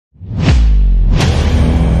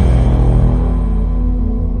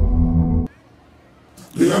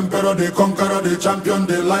emperor, the conqueror, the champion,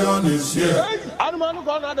 the lion is here.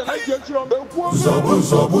 Zobu,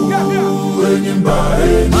 zobu, enyimba,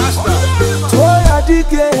 master. Toya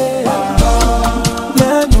dike,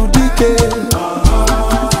 nenu dike.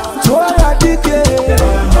 Toya dike,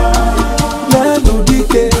 nenu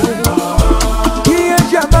dike. Iye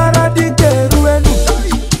jamara dike ruenu,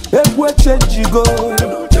 ekwe chenjigo.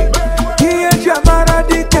 Iye jamara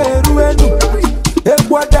dike ruenu,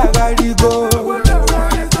 ekwe dagarigo.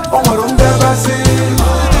 Omarunga basi,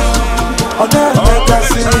 omarunga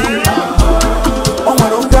basi,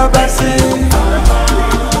 omarunga basi,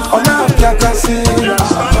 omarunga basi.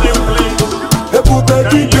 Ebube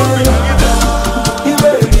dike,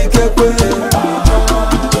 ibe dike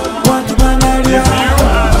wani manaria,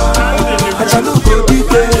 achaluko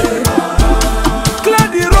dike. Clear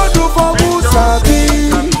the road for Musabi.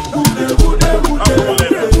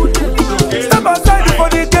 Step aside for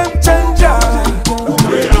the game changer.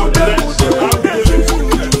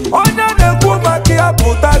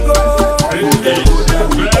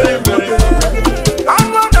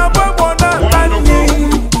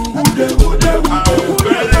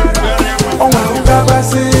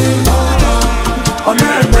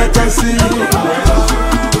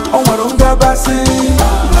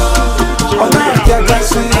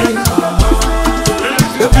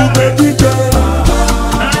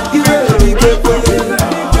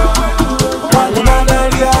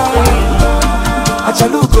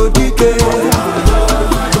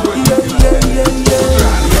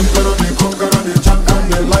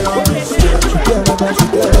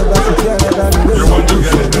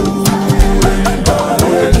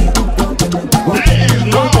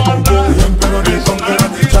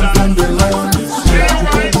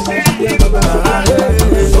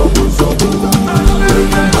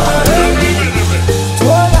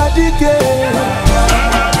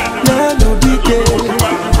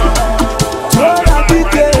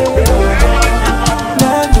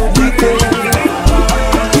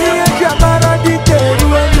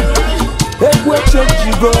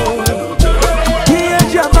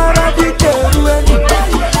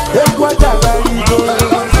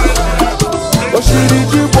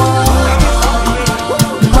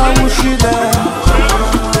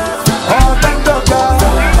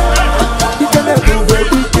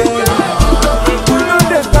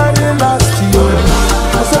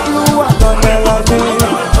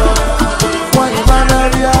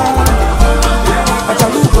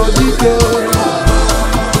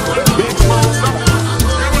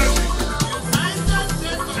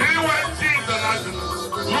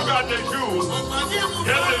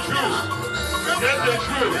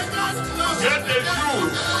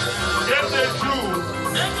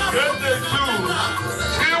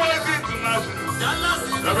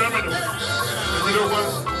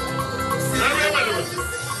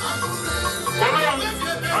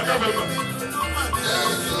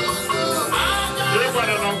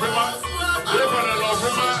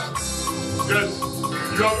 Yes,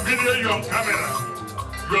 you're on video, you're on camera.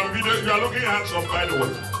 You're on video, you are looking handsome, by the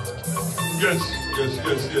way. Yes.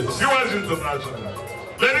 Viewers International.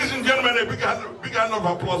 Ladies and gentlemen, a big hand of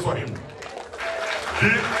applause for him.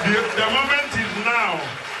 The moment is now.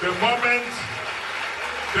 The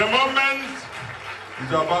moment is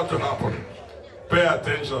about to happen. Pay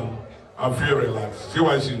attention and feel relaxed.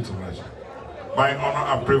 Viewers International. My honor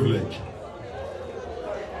and privilege.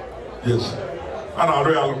 Yes. And our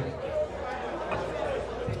real.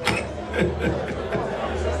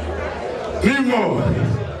 Nimo,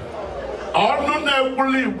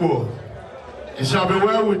 it shall be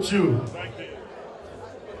well with you.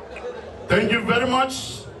 Thank you very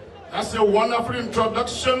much. That's a wonderful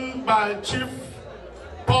introduction by Chief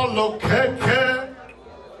Paulo Keke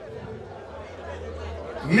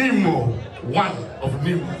Nimo, one of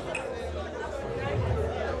Nimo.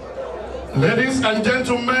 Ladies and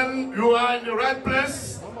gentlemen, you are in the right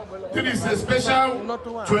place. This is a special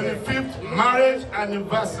 25th marriage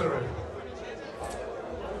anniversary.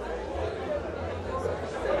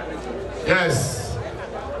 Yes,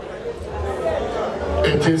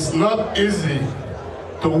 it is not easy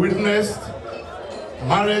to witness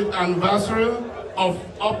marriage anniversary of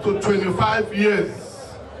up to 25 years.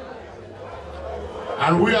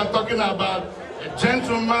 And we are talking about a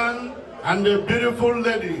gentleman and a beautiful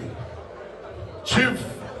lady, Chief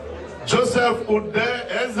Joseph Ude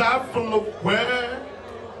Ezafulukwe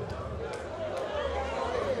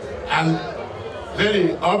and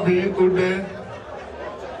Lady Obi Ude.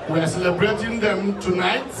 We are celebrating them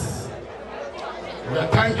tonight. We are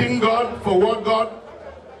thanking God for what God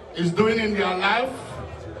is doing in their life.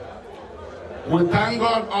 We thank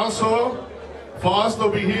God also for us to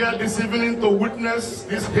be here this evening to witness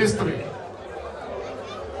this history.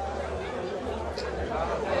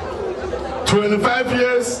 25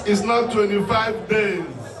 years is not 25 days.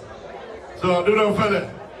 So, do not further.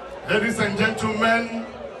 Ladies and gentlemen,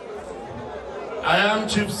 I am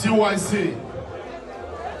Chief CYC.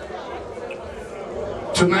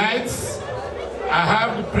 Tonight, I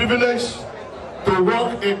have the privilege to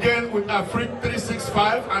work again with Afrique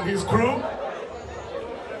 365 and his crew.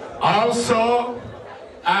 Also,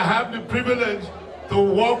 I have the privilege to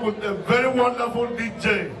work with a very wonderful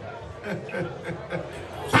DJ.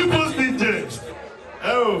 People's DJ.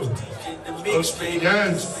 Oh,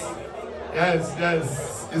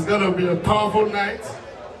 yes. It's going to be a powerful night.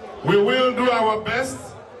 We will do our best.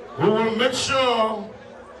 We will make sure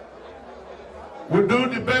we do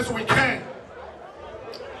the best we can.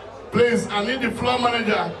 Please, I need the floor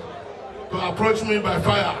manager to approach me by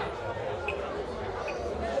fire.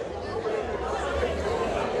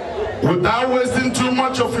 Without wasting too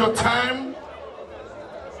much of your time,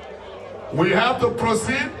 we have to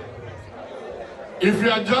proceed. If you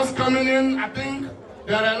are just coming in, I think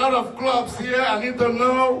there are a lot of clubs here. I need to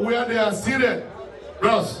know where they are seated.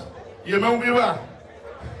 Ross, you know we were.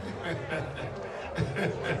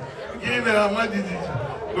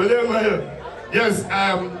 Yes,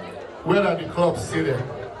 where are the clubs seated?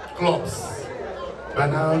 Clubs. But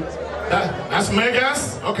now, that's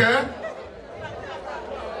Megas, okay?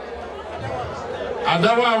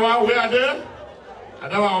 Adawawa, where are they?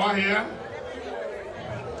 Adawawa here.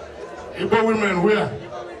 Igbo women, where?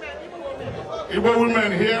 Igbo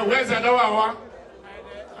women here. Where's Adawawa?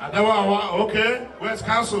 Adawawa, okay. Where's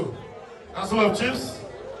Council? Council of Chiefs?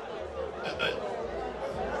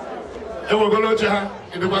 We're going to have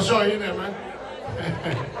it was show in there, man.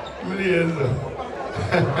 Many years ago.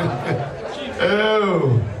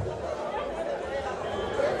 Oh.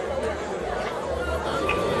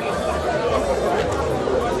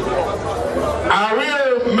 I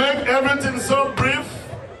will make everything so brief.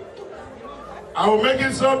 I will make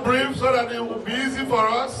it so brief so that it will be easy for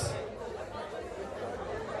us.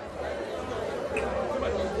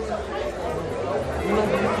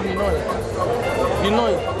 You know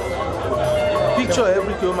it. Picture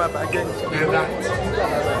every kilometer again.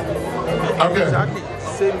 Okay. Exactly.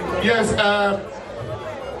 Same. Yes,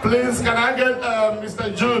 please, can I get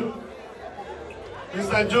Mr. Jude?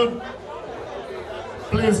 Mr. Jude,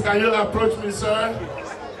 please, can you approach me, sir?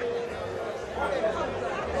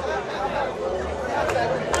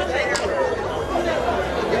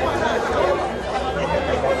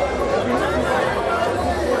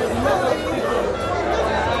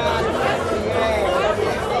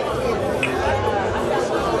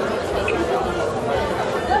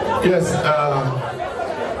 Yes,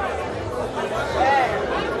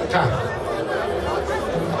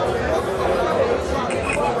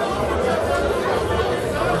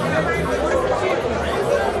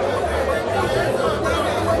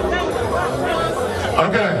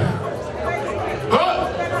 okay.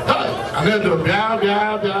 I need to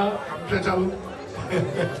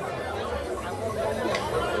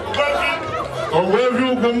oh, where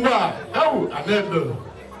you go? Oh, I need to.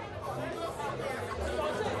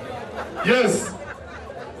 Yes.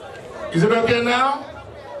 Is it okay now?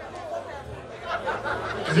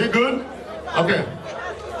 Is it good? Okay.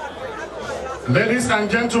 Ladies and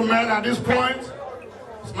gentlemen, at this point,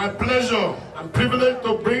 it's my pleasure and privilege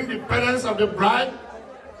to bring the parents of the bride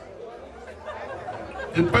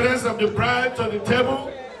to the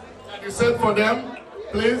table and is set for them,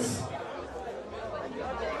 please.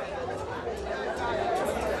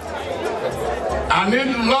 I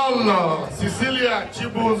need Lolo, Cecilia,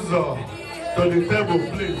 Chibuzo to the table,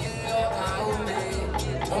 please.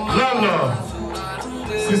 Lolo,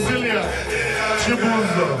 Cecilia,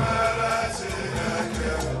 Chibuzo.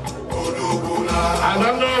 I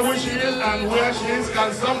don't know who she is and where she is.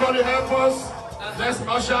 Can somebody help us? Let's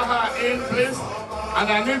usher her in, please. And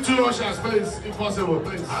I need 2 ushers, please, if possible,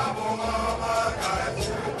 please.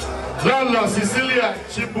 Lolo, Cecilia,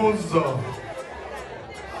 Chibuzo.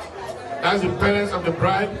 That's the parents of the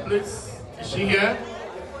bride, please. Is she here?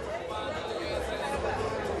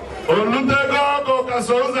 Olutego go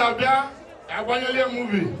Kasoza Bia, I want a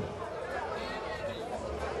movie.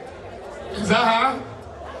 Is that her?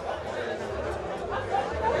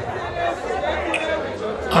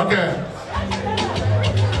 Okay.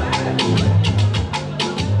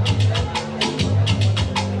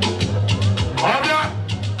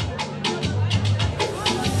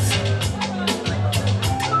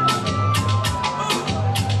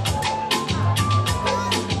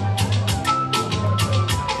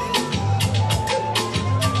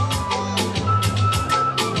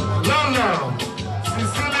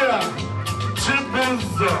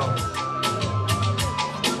 Chibuzo.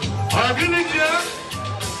 Aginikia.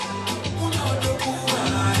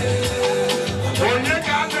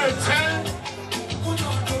 Onyeka Neche.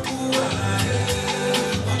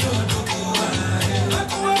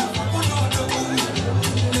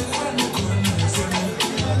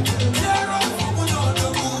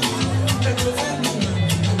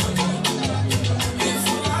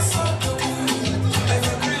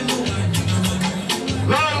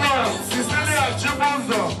 Lolo, Cecilia,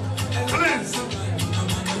 Chibuzo. Please,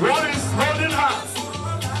 what is holding her?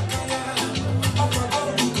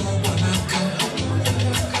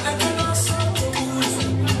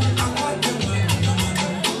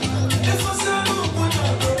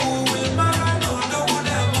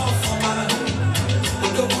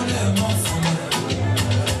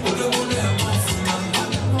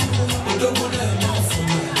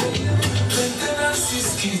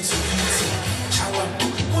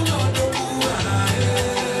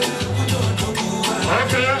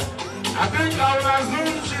 Okay, I think I will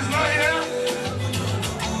assume she's not here.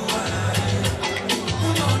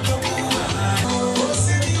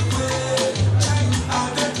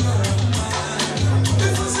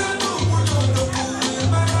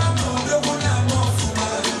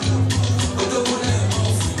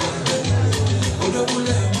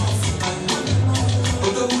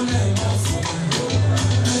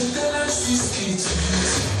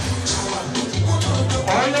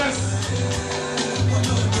 Oh yes.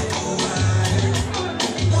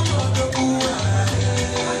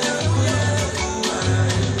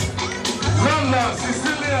 Lolo,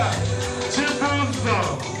 Cecilia, Chibuzo.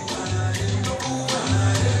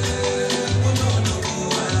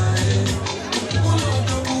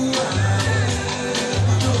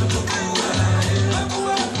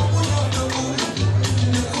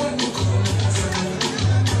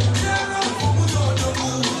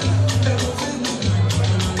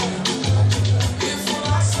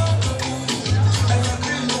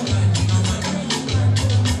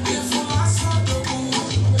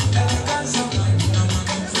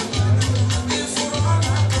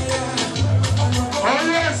 Oh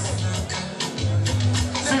yes,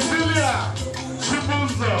 Cecilia,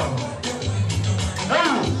 Chibuzo.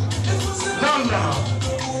 Oh, Lolo,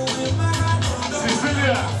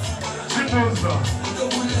 Cecilia, Chibuzo.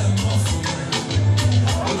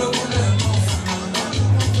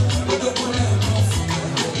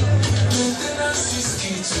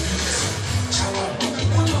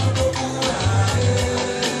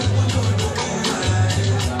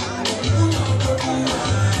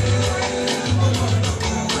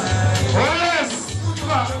 Oh yes.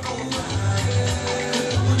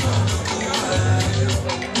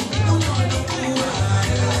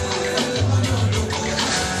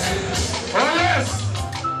 Oh yes.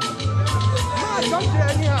 Come here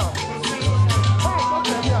anyhow. Come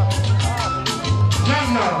here anyhow.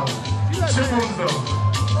 Lolo, Chibuzo.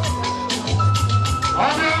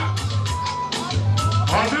 Ọbịa,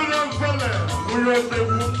 ọdịrị mfele, nwunye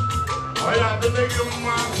odegwu, ọya adịghị gị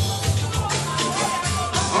mma.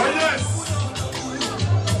 Oh yes.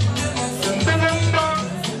 Ndememba,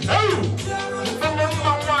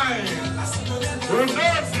 ndememba nwanyị,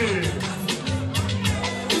 Udosi.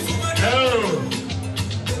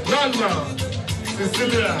 Lolo,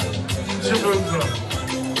 Cecilia, Chibuzo.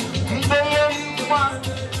 Ndememba,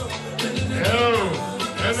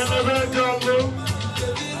 enenebe jọlụ.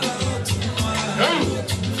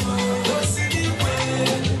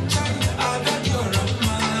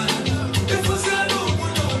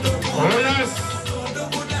 Oh yes.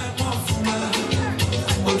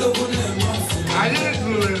 Anyị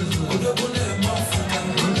zuru ezu.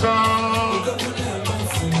 Nsọ.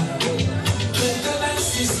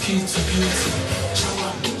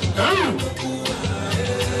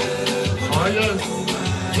 Oh yes.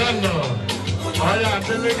 Lolo. Oh yeah,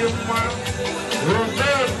 adịghị mma.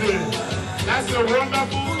 Roberto. That's a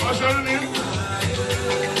wonderful ushering.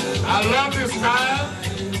 I love this style.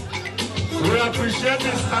 We appreciate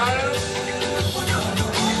this style.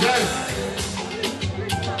 Yes.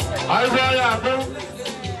 I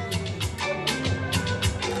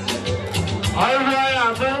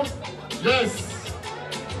Yes.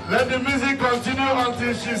 Let the music continue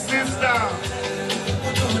until she sits down.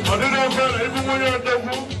 I don't know if even when you're the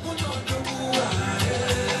room.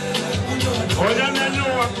 Oh, yeah, you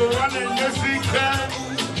want to run in your seat.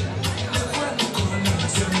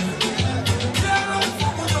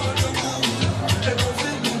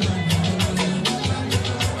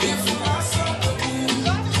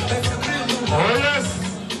 Oh yes.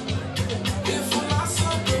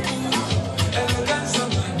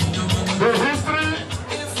 The history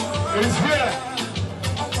is here.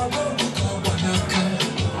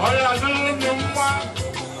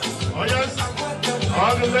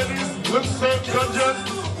 the ladies look so gorgeous.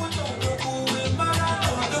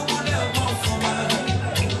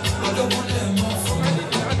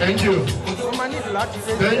 Thank you.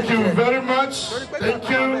 Thank you very much. Thank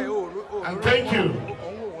you. And thank you.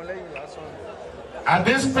 At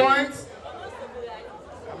this point,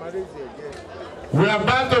 we are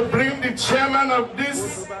about to bring the chairman of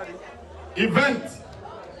this event.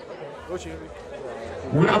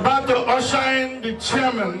 We are about to usher in the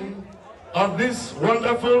chairman of this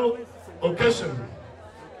wonderful occasion.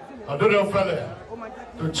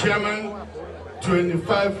 To chairman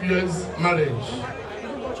 25 years marriage.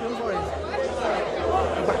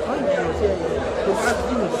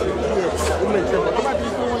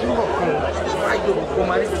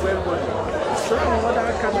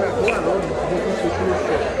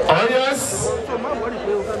 Oh yes.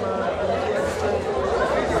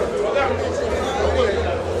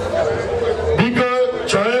 Biko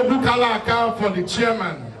Choebu Kalaka for the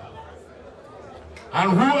chairman.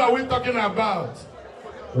 And who are we talking about?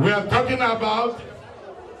 We are talking about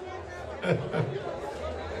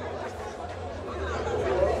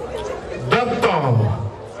Dr.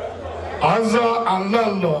 Ozo and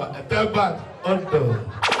Lolo Etebat Odo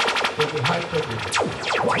to the high table.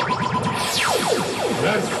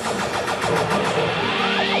 Yes.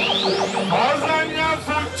 Ozanya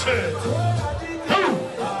Fuche.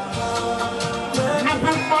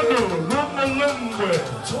 Nupumadu, Nupulumwe.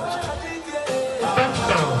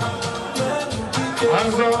 Dr.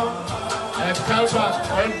 Ozo Etebat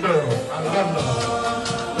Odo and Lolo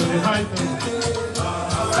to the high table.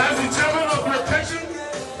 That's the chairman of the occasion.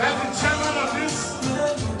 That's the chairman of this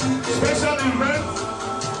special event.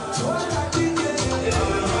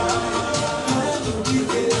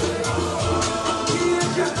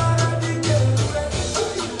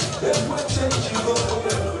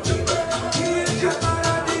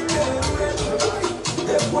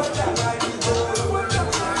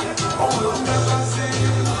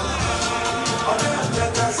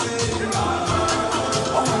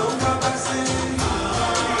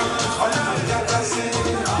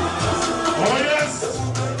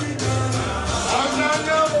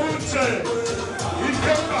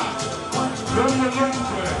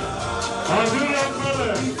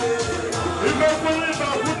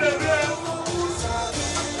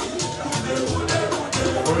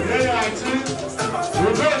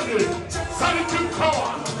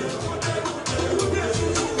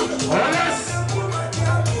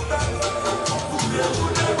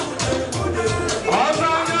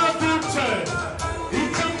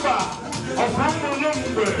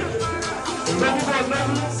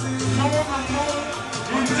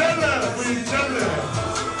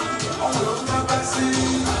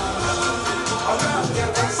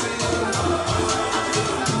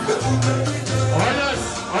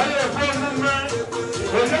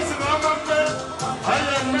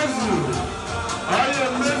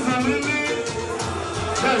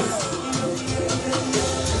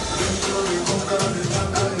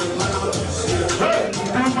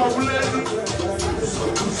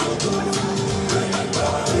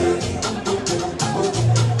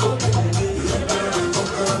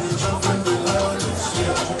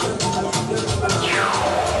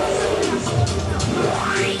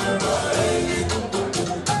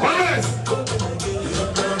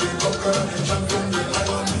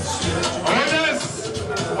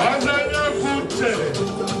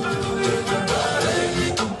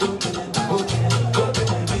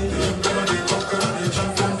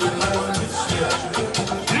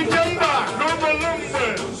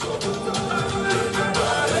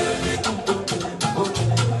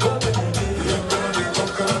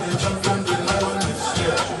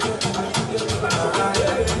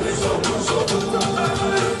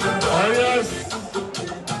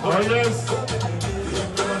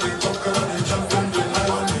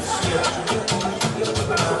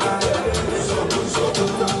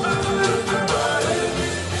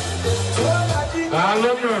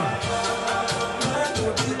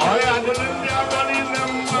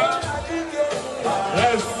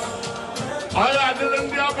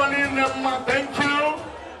 Thank you.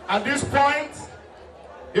 At this point,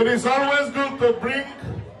 it is always good to bring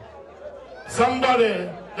somebody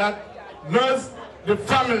that knows the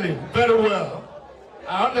family very well.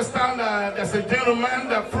 I understand there's a gentleman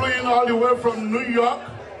that flew in all the way from New York,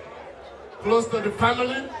 close to the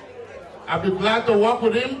family. I'll be glad to work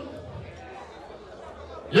with him.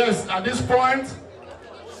 Yes, at this point,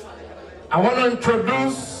 I want to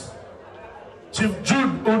introduce Chief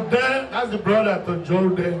Jude Ude. That's the brother to Joe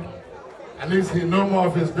Ude. At least he knows more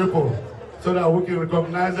of his people so that we can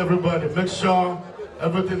recognize everybody, make sure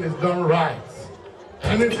everything is done right.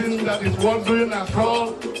 Anything that is worth doing at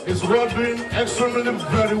all is worth doing extremely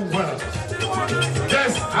very well.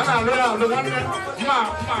 Yes, and I know the one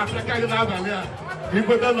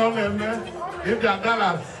people don't know me, if they are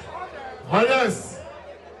Dallas. Oh yes,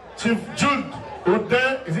 Chief Jude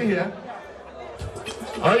Ude, is he here?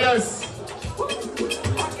 Oh yes.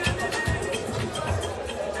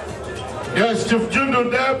 Yes, Chief Jude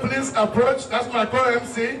Ude, please approach. That's my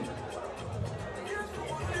co-MC.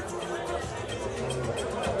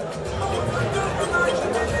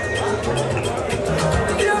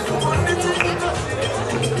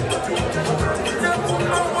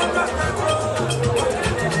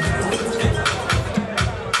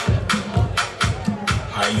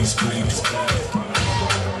 Highly spiritual.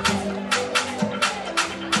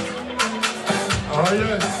 Oh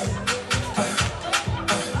yes.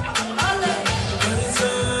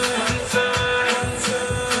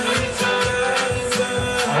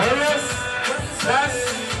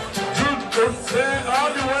 All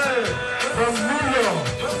the way from New York.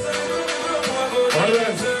 Oh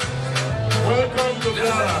yes. Welcome to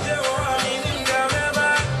Ghana.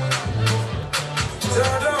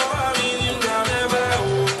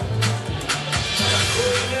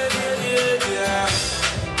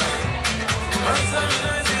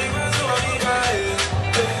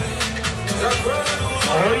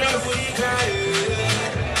 Oh yes.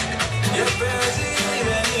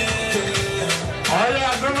 Oh yeah,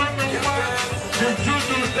 I don't know.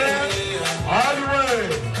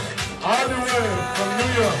 All the way from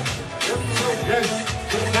New York. Yes,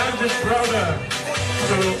 that's the brother.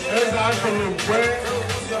 So, it's actually where,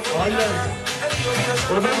 oh yes.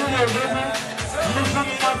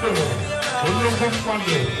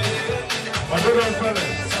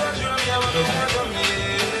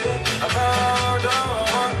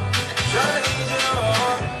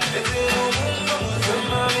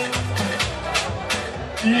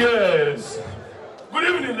 Yes. Good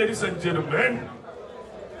evening, ladies and gentlemen.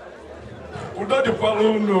 Udo di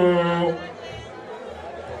Paluno.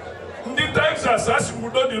 Ndi Texas asi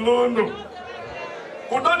udo di Lono.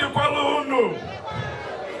 Udo di Paluno.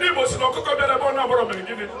 Ndi bosi no koko bere bona boro me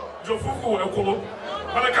gini. Jofuku ekolo.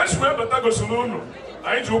 Mana kashi we beta go suluno.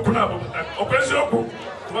 Ayi ji okwu na abo. Okwesi okwu.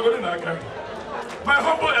 Magodi na aka. My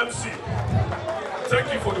humble MC.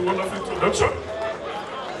 Thank you for the wonderful introduction.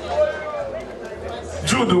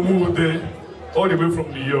 Jude Umude, all the way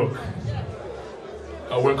from New York.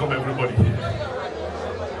 I welcome everybody here.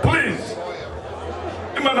 Please,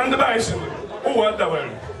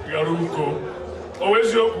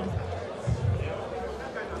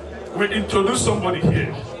 we introduce somebody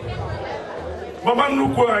here. Mama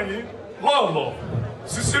Nukwani, Lolo,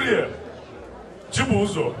 Cecilia,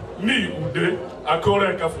 Chibuzo, me, Ude,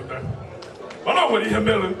 Akore Kafuta. Mana wali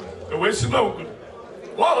hemelen, the way she know good.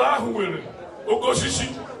 Lola who will Okoshishi,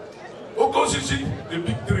 the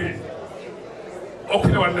big three.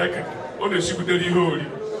 Open our neck, on the ship with the holy.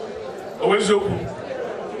 Always open.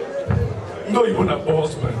 No, you want a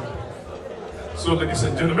boss man. So, ladies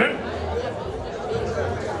and gentlemen,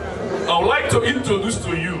 I would like to introduce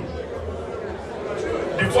to you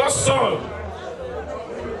the first son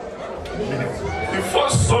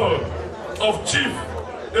of Chief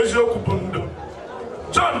Ezio Kubundo.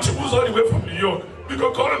 John Chibuzo all the way from New York. We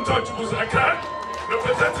can call him John Chibuzo. I can't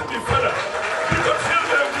representing the father. Because he's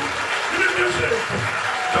the music.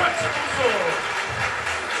 John Chibuzo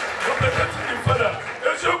representing the father.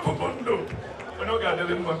 Ezio Kubundo. We're not going to let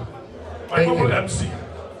him. My humble MC.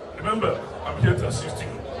 Remember, I'm here to assist you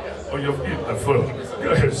on your feet and firm. Go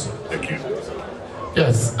ahead, sir. Thank you.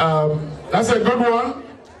 Yes, that's a good one.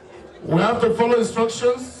 We have to follow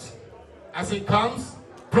instructions as it comes.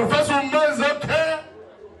 Professor Mezoke,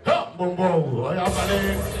 Bombo,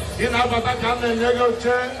 in Abatakan and Yago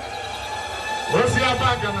Chair. What's your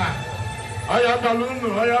bagana?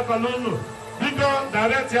 Ayabalunu. Because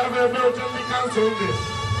direct have a military council this.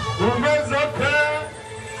 Mezoke,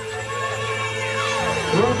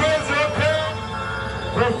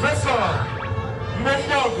 Professor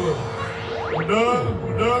Bombo.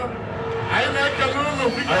 Udo. I make a room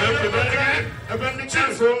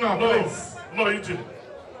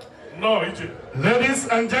No, Egypt. Ladies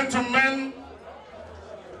and gentlemen,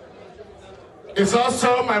 it's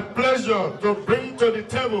also my pleasure to bring to the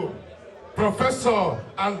table Professor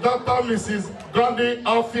and Dr. Mrs. Gandhi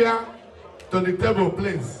Ofia to the table,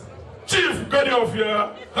 please. Chief Gandhi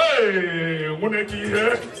Ofia, hey, Muneki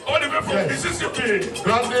here, all the way from Mississippi.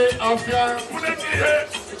 Gandhi Ofia, Muneki here.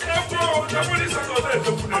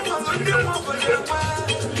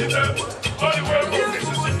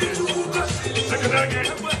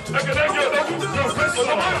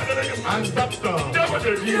 and Dr.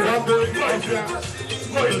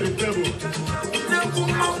 to the table.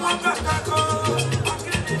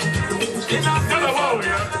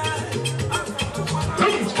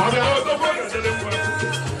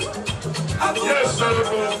 Yes, sir.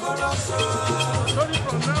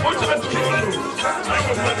 What you have to do?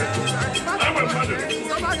 I'm a mother.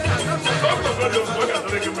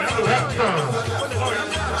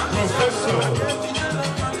 Professor.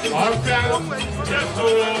 Okay. Yes,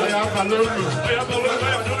 I have a Lolo.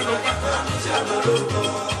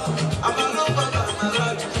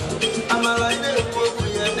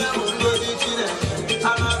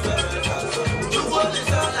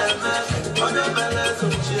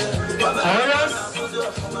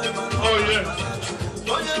 Oh, yes.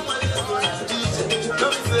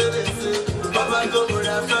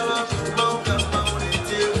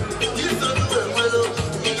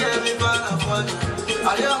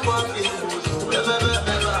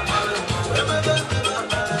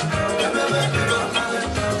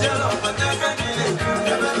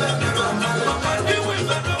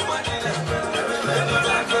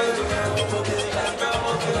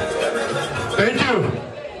 Thank you.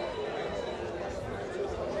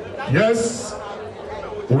 Yes,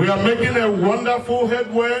 we are making a wonderful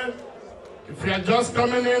headway. If you are just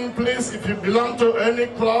coming in, please, if you belong to any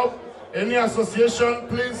club, any association,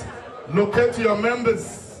 please locate your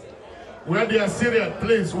members where they are seated,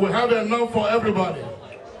 please. We have enough for everybody.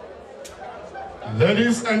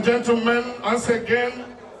 Ladies and gentlemen, once again,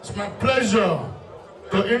 it's my pleasure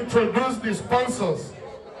to introduce the sponsors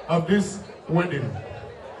of this wedding.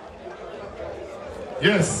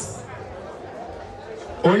 Yes.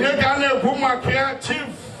 Onyegane Bumakia, Chief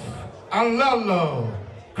and Lolo,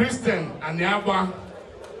 Christian and Yaba.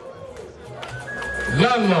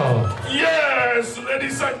 Lolo. Yes,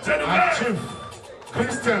 ladies and gentlemen. And Chief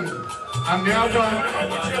Christian and Yaba.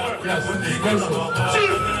 Yes,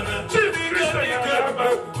 Chief Christian and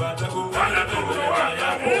Yaba.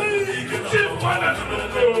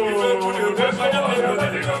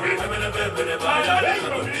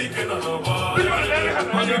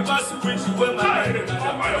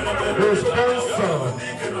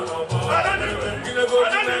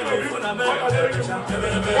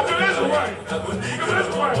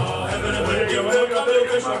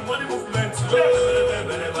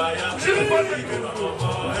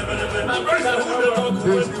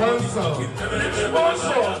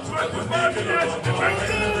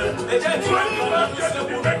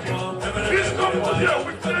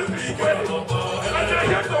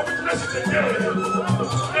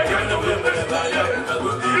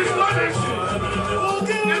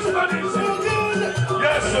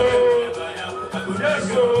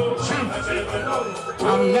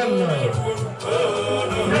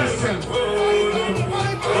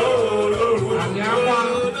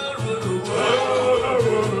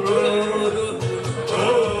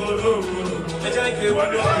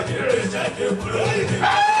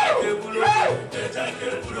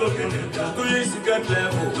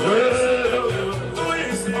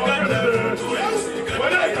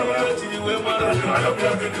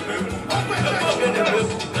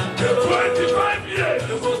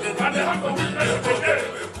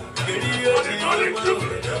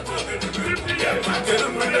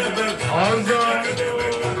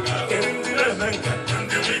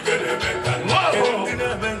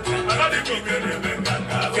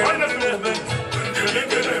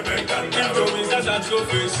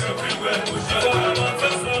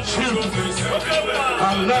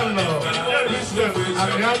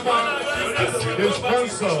 The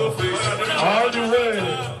sponsor, all the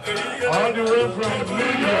way from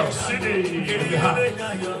New York City.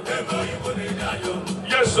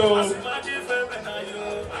 Yes, so.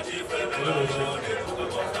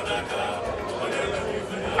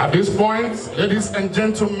 At this point, ladies and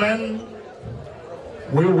gentlemen,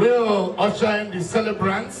 we will usher in the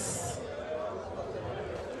celebrants.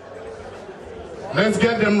 Let's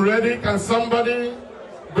get them ready. Can somebody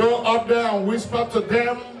go up there and whisper to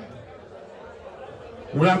them?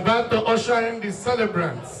 We are about to usher in the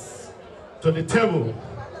celebrants to the table.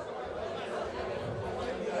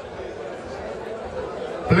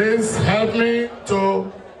 Please help me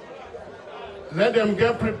to let them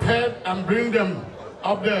get prepared and bring them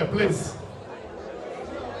up there, please.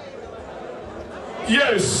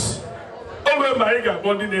 Yes. Over my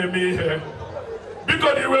body name here.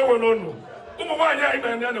 Because you were on.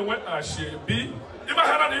 If I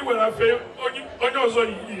had any way, I fail on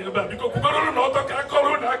your but because we don't know the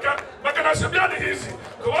Corona, but can I say that easy?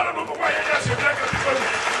 The one of my yes,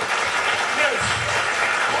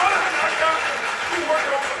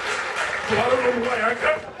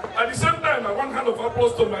 at the same time, I want hand of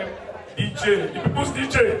applause to my DJ, the people's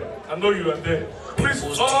DJ, I know you are there. Please,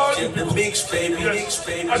 all the people. Mix, baby, Yes.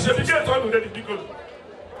 I said, you get all the people.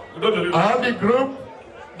 All the group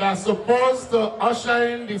that's supposed to usher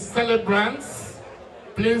in the celebrants,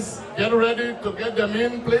 please get ready to get them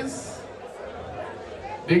in, please.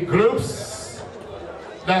 The groups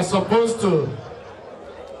that's supposed to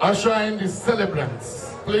usher in the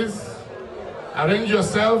celebrants, please arrange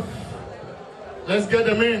yourself. Let's get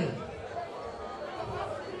them in.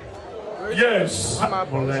 Yes. All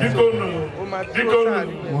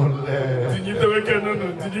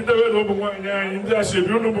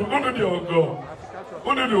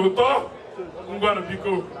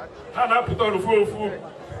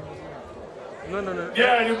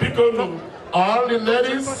the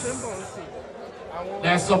ladies that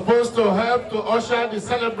are supposed to help to usher the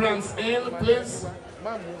celebrants in, please.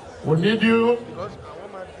 We need you.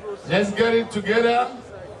 Let's get it together.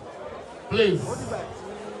 Please.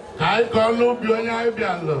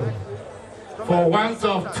 For want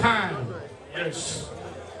of time. Yes.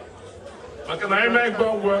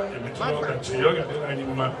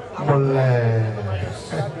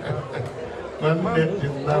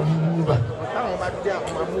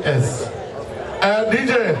 Yes.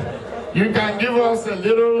 DJ, you can give us a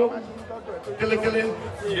little killy.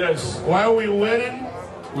 Yes. While we're waiting,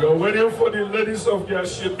 we are waiting for the ladies of their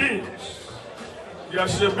shebis. Their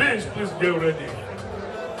shebis, please get ready.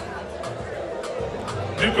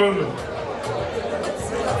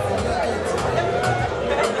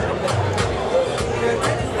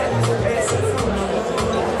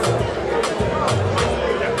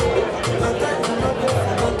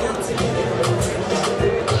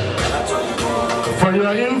 For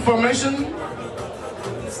your information,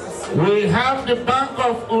 we have the Bank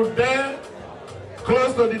of Ude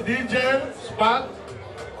close to the DJ spot.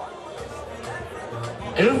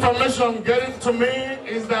 Information getting to me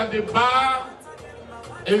is that the bar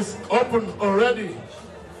is open already,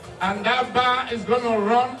 and that bar is going to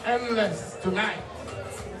run endless tonight.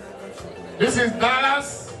 This is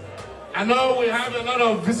Dallas. I know we have a lot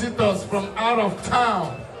of visitors from out of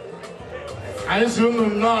town. I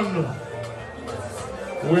soon know.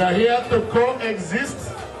 We are here to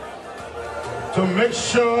coexist to make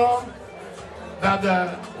sure that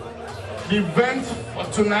the event for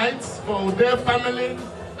tonight, for their family,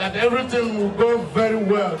 that everything will go very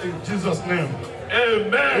well in Jesus' name.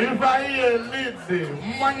 Amen. If I lead the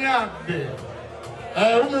money,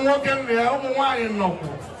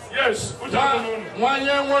 yes, one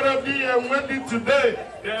year want to be ready today.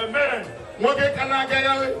 Amen. Okay, can I get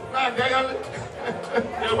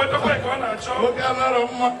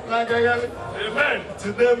Amen.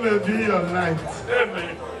 Today may be your night.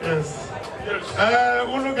 Amen. Yes. Yes.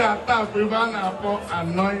 We got that with an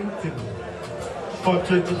anointing for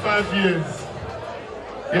 25 years.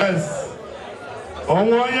 Yes. On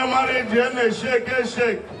one year marriage, you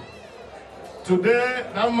shake. Today,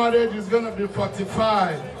 that marriage is going to be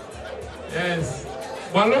 45. Yes.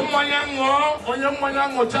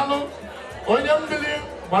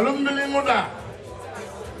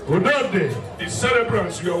 The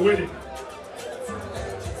celebrants, you are waiting.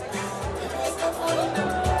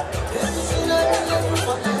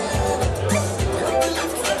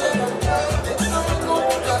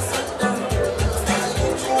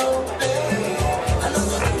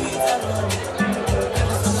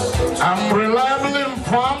 I'm reliably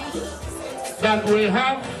informed that we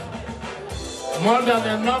have more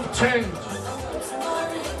than enough change.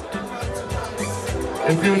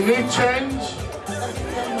 If you need change,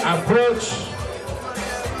 approach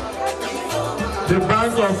the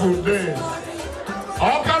Bank of Ude.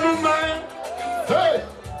 Hey!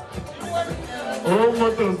 Oh,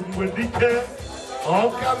 motos, Mwedike,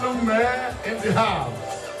 Okalume in the house.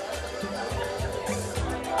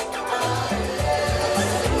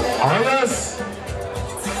 Oh, yes.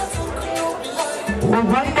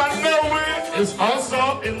 Ubumbanewi is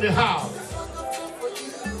also in the house.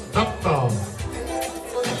 Doctor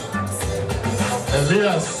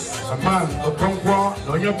Elias, a man of Conquer,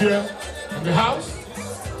 Nonyabia, in the house.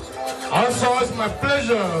 Also, it's my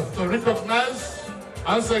pleasure to recognize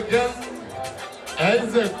once again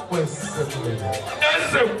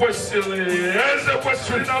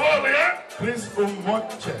Chris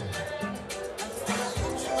Umoche.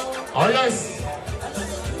 Oh yes.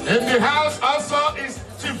 In the house also is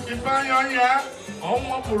Chief Ifanyanya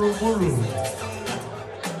Omo Buruburu.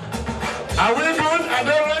 Are we good? Are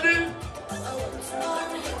they ready?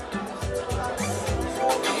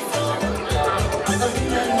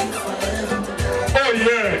 Oh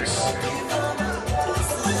yes.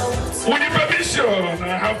 With your permission, I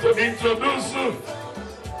have to introduce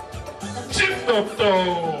Chief Doctor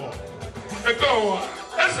Egoa.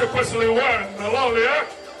 That's a question one. Lolo, yeah?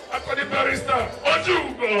 I call the barrister. Oju,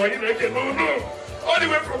 you know, all the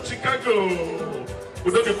way from Chicago.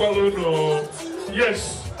 We don't call Lolo.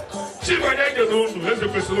 Yes. Chief, I get Lolo. That's a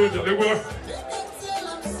question.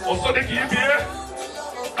 Also, the key here.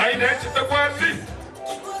 I identify quasi.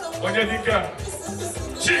 Onyanika.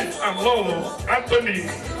 Chief and Lolo, Anthony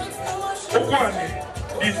Okwani,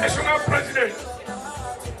 the national president.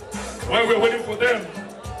 While we're waiting for them,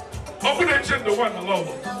 open and check the one,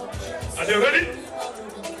 Lolo. Are they ready?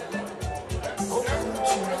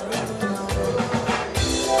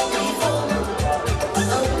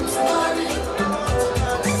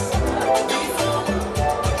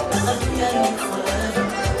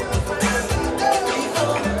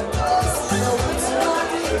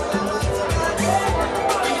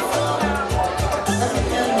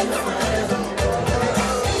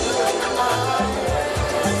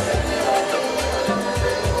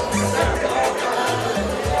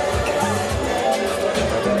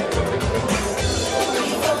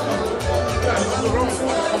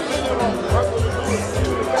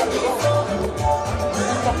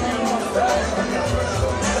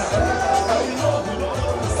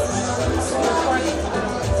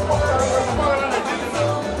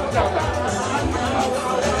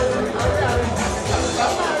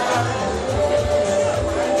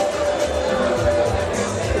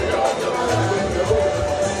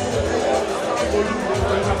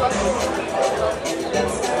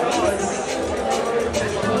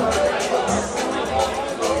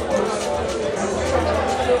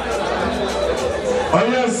 Oh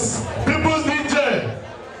yes, people's DJ.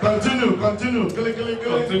 Continue.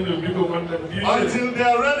 Continue, people want them. Until they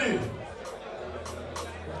are ready.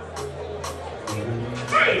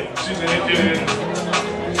 Hey,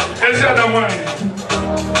 here's the other one.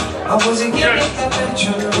 I wasn't getting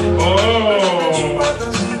attention. Oh.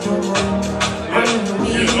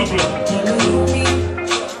 Yes.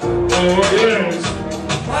 Oh, yes.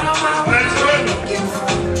 What am I looking for?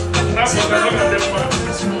 That's what I look at them, man.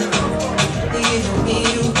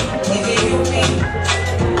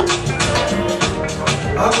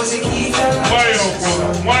 I was a key for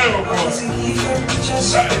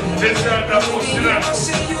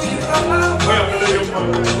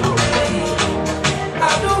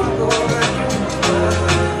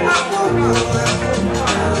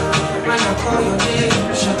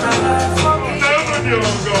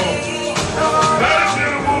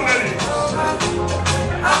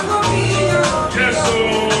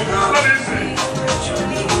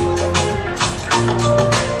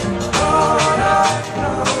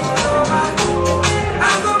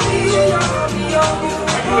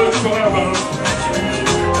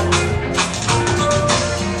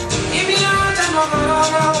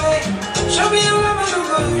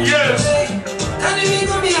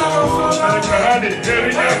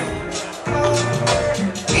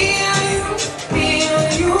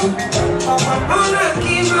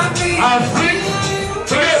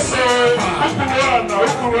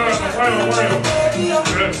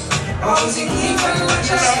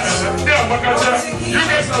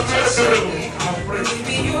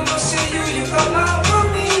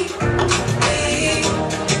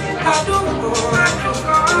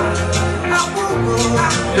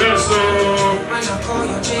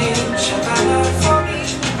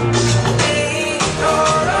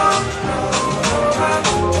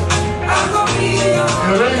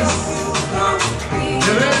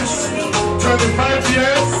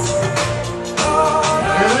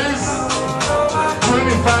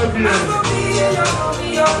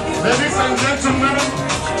Ladies and gentlemen,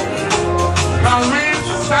 can we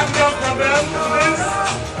stand up for them, please?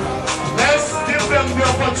 Let's give them the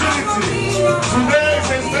opportunity. Today is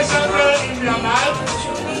a special day in their life.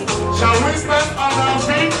 Shall we stand on our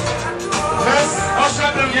feet? Let's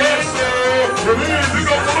usher them in. It is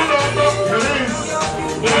a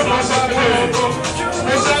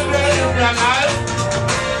special day in their life.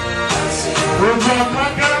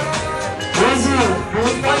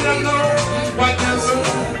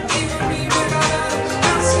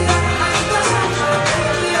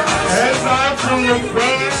 From the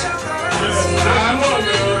first,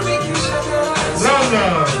 Lolo,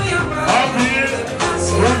 up here,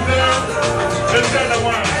 with them, it's the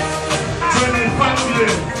one, 25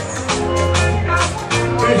 years.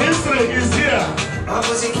 The history is here,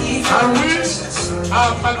 and we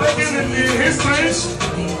are partaking in the history.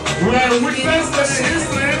 We are witness to the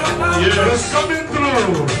history that's coming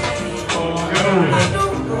through.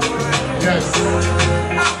 Yes.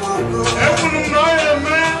 Everyone know it,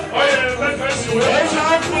 man.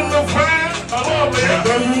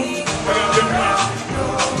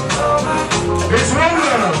 It's one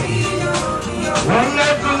love. One love.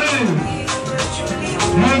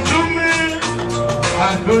 You do me, I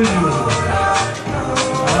do you.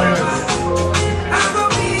 Oh, yes.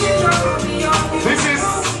 This is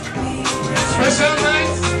special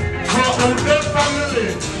night for Ude family.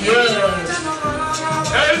 Yes.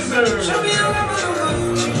 Yes, sir.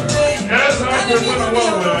 Yes, I'm going to go.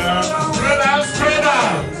 Spread out, spread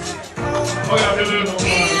out. Oh, yeah, no more.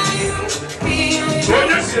 Oh,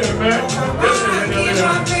 yes, yeah, man. Yes,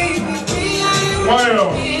 yeah.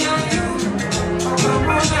 Wow.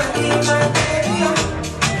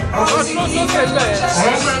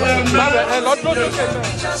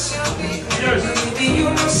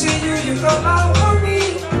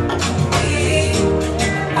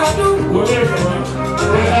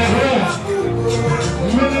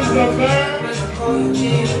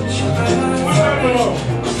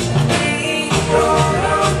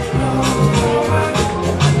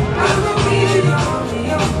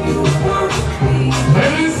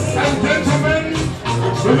 Ladies and gentlemen,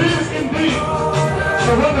 believe indeed,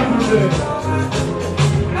 the wonderful day.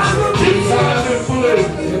 In Salas and Fully,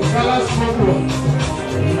 in Salas Mobile.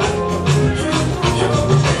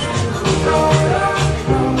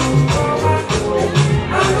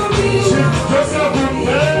 Joseph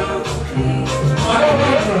Hotel,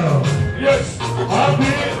 yes,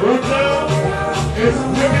 Abi Hotel is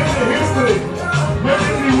making the history,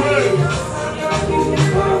 making the waves.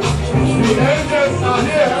 The angels are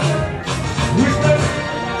here, witness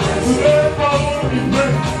today's powerful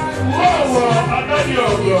event. Wow, Anadio,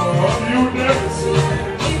 you next.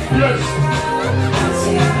 Yes.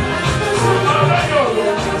 Anadio.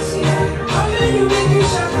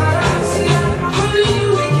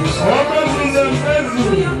 Almost is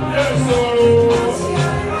amazing. Yes, so.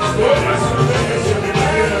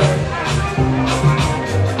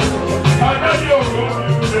 Anadio,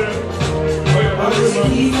 yes.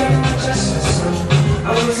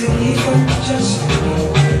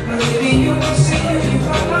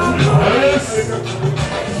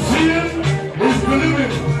 Seeing is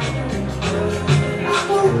believing.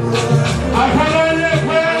 I follow you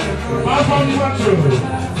where I found you.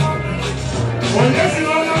 Oh yes, you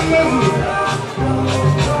know my level.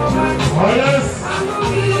 Oh yes,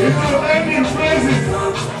 it will end in praises.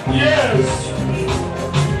 Yes.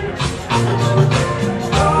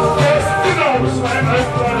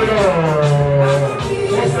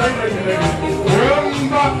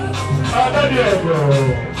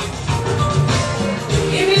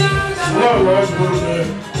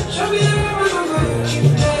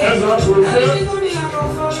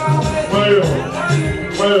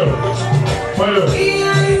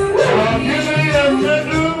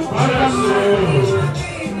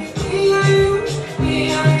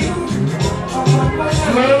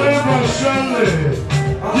 Slowly but surely.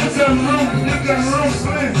 Give them room,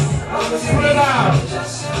 please. Spread out.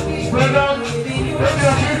 Spread out. Take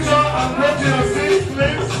your picture and go to your seat,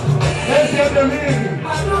 please. Let's get them in.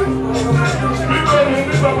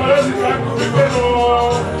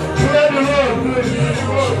 Clear the road, please.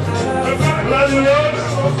 Clear the road.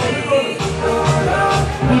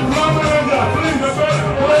 The floor manager, please.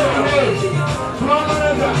 Clear the road. Floor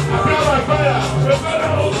manager, appear by fire.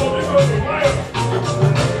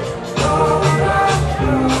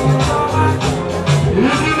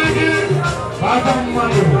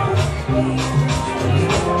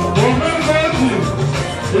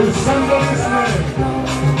 In somebody's name.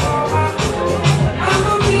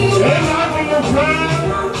 And I'm going to pray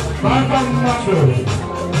by the mother.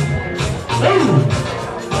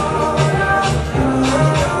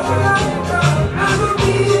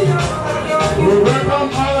 We welcome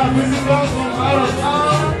all our visitors from out of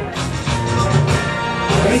town.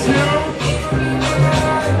 Thank you.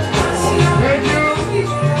 Thank you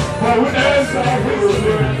for witnessing our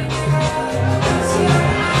history.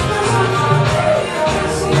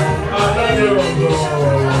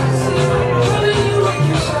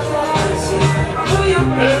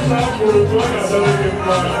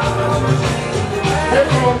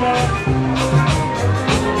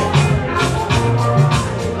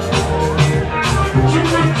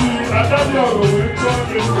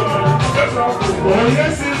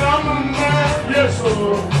 Yes,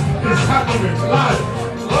 it's happening live.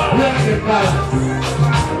 Here in Dallas.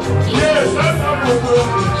 Yes, that's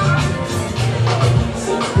happening.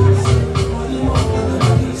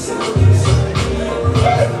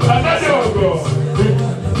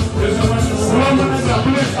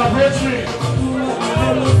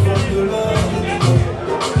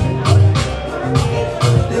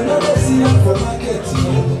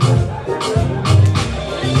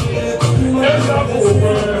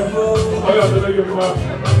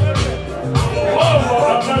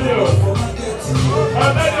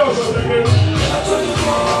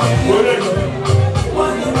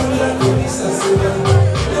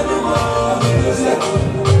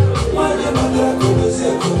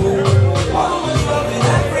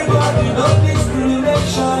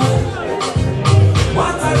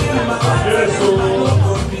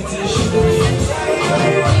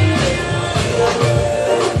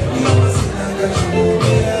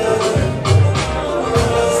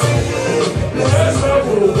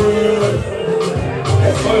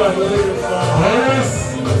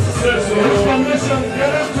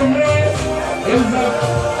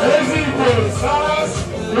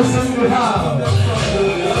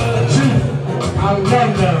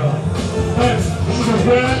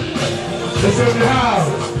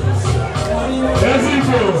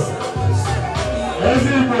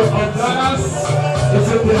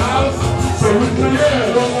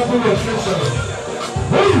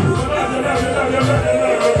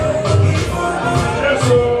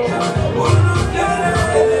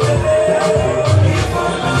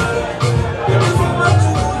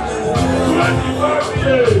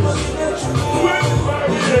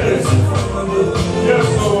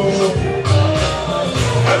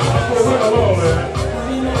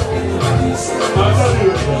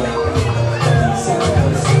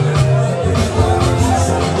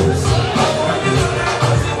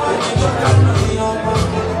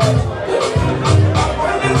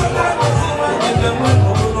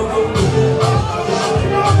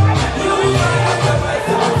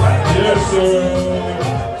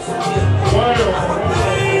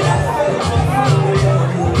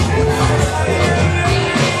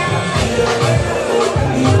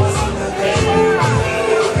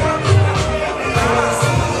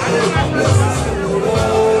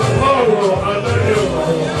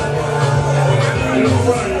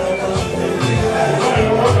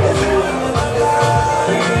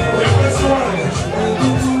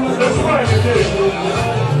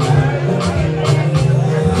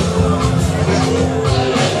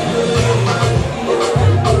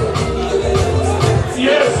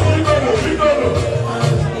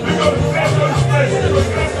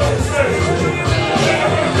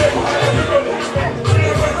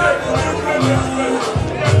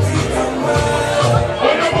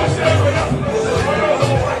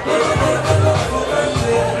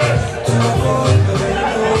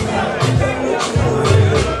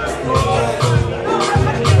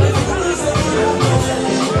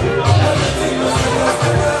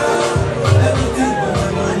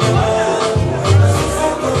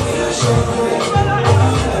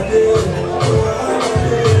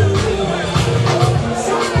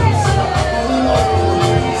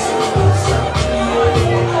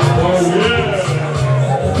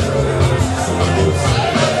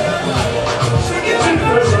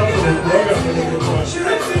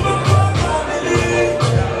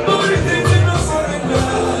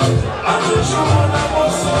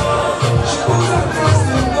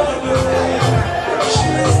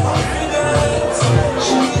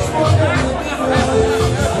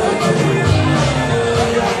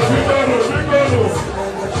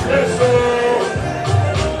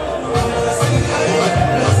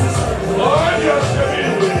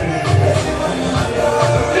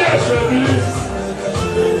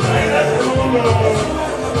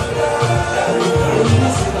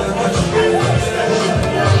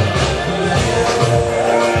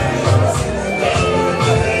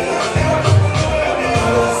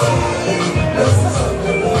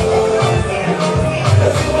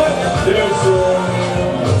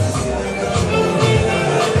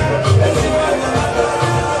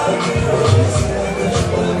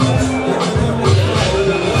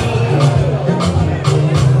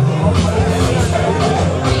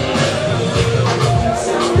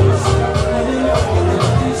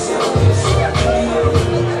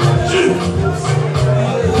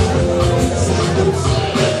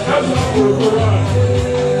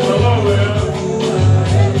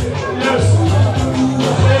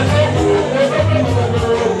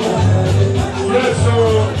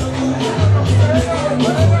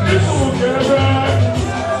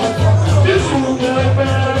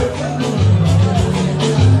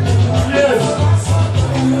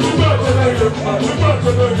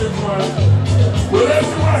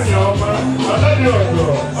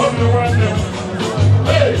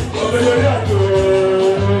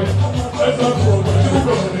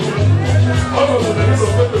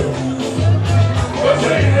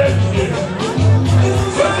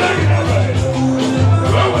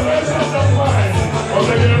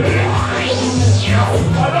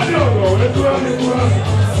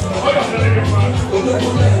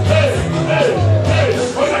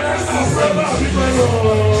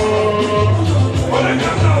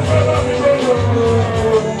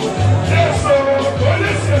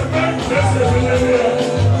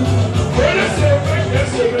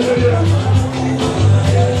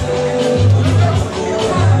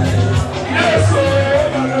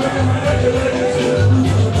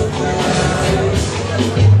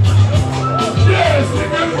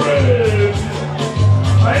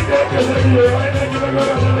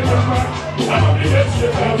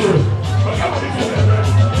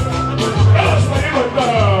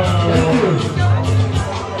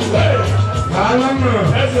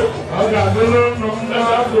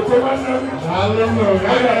 Thank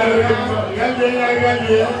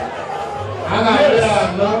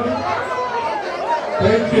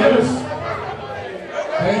you.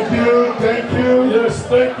 Thank you. Thank you. Yes,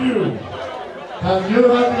 thank you. Can you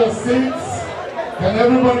have your seats? Can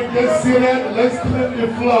everybody get seated? Let's clean the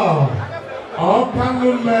floor. All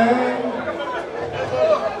candle men.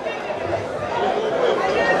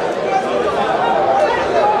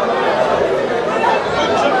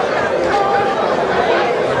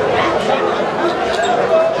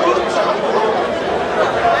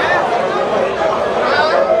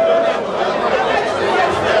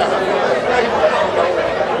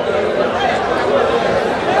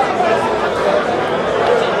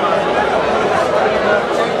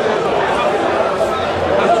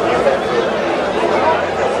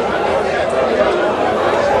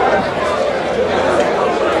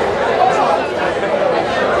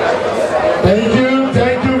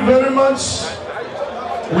 Thank you very much.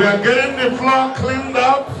 We are getting the floor cleaned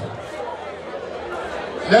up.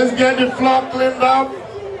 Let's get the floor cleaned up.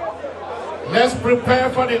 Let's prepare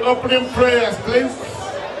for the opening prayers, please.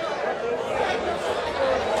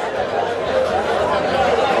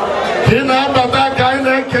 Kina bata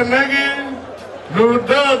kaine kenegi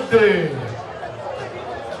nudode.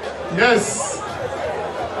 Yes.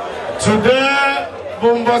 Today,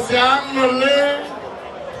 Bumbasian Mule.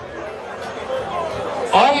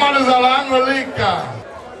 Omar Zalangalika,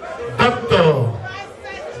 Dr.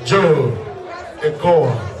 Joe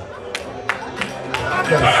Ekoa.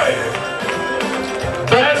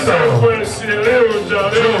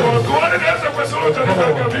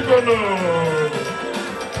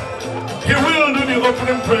 He will do the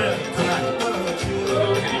opening prayer tonight.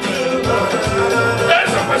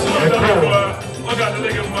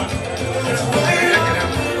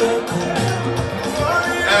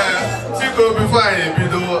 Before I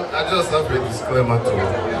video, I just have a disclaimer to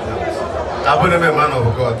I'm a man of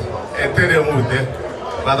God.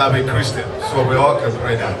 But I'm a Christian, so we all can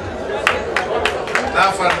pray that.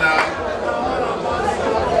 Now for now,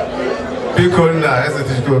 because now as it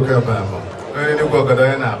is going to come, when you go to the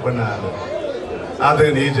end, I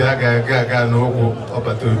don't need to no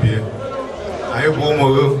opportunity. I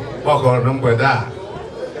will walk on them with that.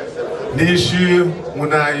 Nishu,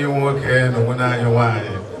 when I you work and when I you want.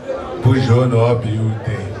 Bujo no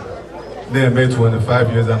beauty. They made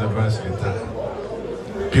 25 years anniversary time.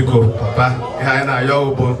 Pico, Papa, Hina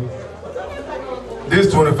Yobo. This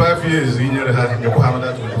 25 years in your hand, you have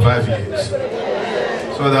that 25 years.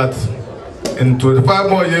 So that in 25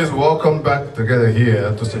 more years, we all come back together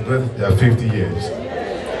here to celebrate their 50 years.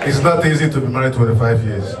 It's not easy to be married 25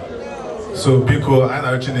 years. So, Pico, I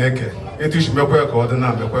know Chineke. It is me work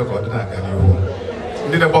ordinary, me work ordinary.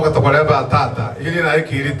 Did a pocket of whatever tata, he didn't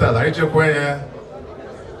like it. I reach a quay,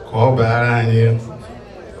 call Barani,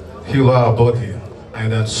 heal our body,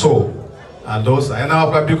 and then soul. And those I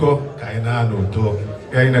know Papico, Kaina no do,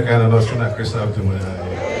 Kaina kind of Nostra Christa.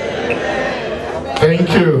 Thank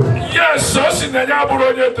you. Yes, so in the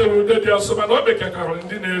Yaburo, there are some other Carol in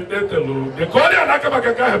the Korean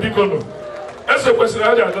Akamaka Habikono. As a question, I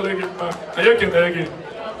can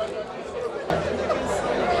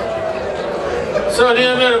so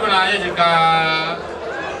dear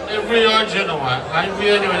every year, Genoa, I'm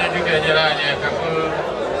really educated.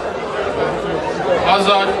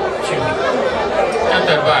 Also, and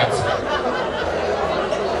the bats.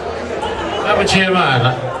 I'm a chairman.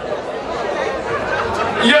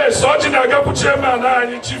 Yes, Ochinaga chairman,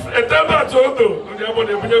 and chief, a temper told you,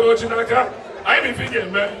 I'm a figure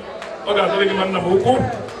man. Or that little man, Nabuku,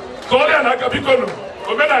 Korean Akabikono,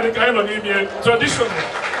 Omena, the kind of traditional.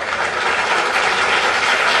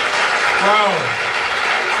 Wow.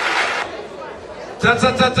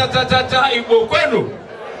 Ta Igbo kwenu.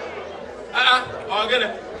 Ogene.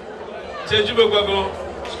 Chejibe gwago.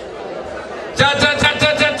 Ta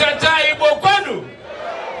Igbo kwenu.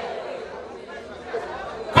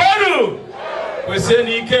 Kwenu.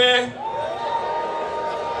 Kweseni ike.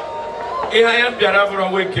 Ihe ya bịara bụrụ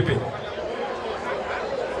nwe nkebe.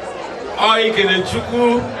 Ọ ikele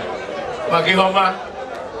Chukwu maka ihe ọma.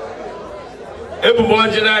 Ebu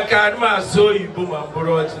moji na aka ma so Igbo ma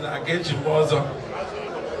mbụrụ ọjị na aka eji m ọzọ.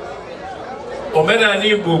 Omenala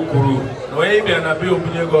Igbo kwuru na onye bịa na be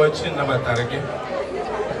obunye gị ọjị nabatara gị.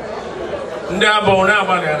 Ndị abụọ na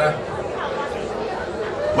agbanara.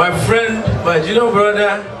 My friend, my junior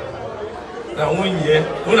brother, na nwunye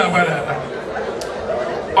unu agbanara.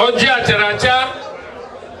 Ọjị achara acha.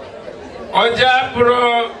 Ọjị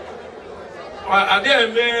apụrụ adịghị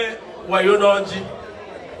eme wayo n'ọjị.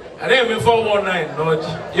 I didn't even 419 Lord.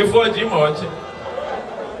 If what Jim or the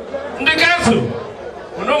castle,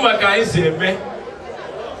 no, my guys, me.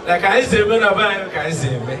 like I say, when I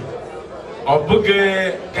say, or book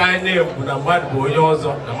a guy named Namad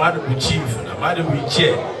Boyozo, Namad Chief, Namad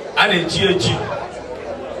Chair, and a chief.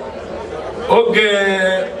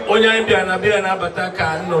 Okay, Onyambia Nabia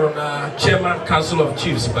Nabataka, no, Chairman Council of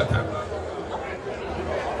Chiefs, Bata.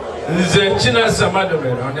 The China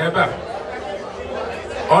Samadome on ever.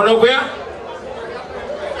 On where?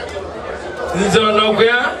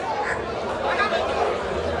 Nzonogwea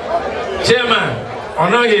Chairman,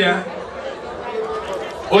 ono here.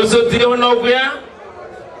 Also, the Onogwea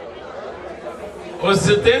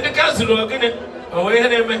also, the council again. Oh, we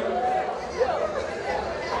had him.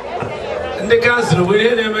 The council, we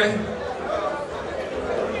had him.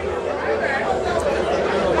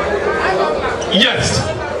 Yes.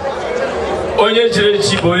 Onye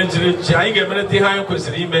church, boy, church. I get many behind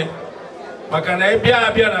question. Makana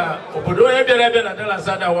ebia obodo ebia na dala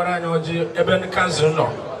sada waranya oji ebe council no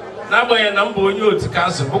na agbaye na mbo onye otu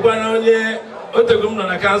council bukwa na onye otegum no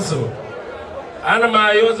na council ana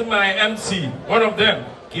ma use my MC one of them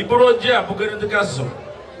ki buru oji abugere the council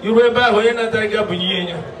iru ebe ahụ onye na targa bunye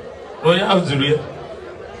nya onye azuru ya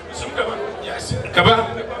sumkaba yes kaba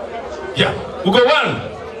yeah we go one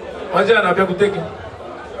oji na bia kuteke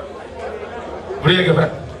buri kaba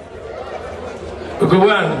we go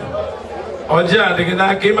one Oja, the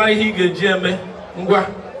guy came by he get Jimmy. Ngwa.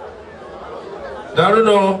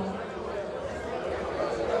 Daruno.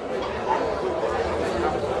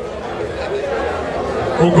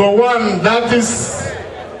 Ugo one, that is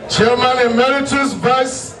Chairman Emeritus,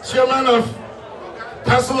 Vice Chairman of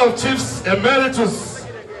Council of Chiefs Emeritus.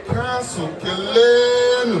 Council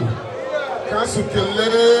Kelenu. Council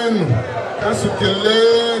Kelenu. Council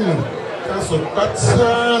Kelenu. Council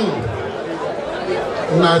Patsan.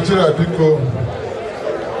 Nigeria biko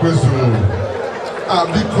kwezuru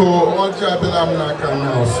biko oje abela m n'aka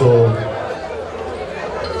now so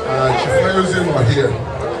Chief no here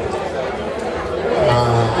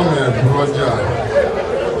I'm a brother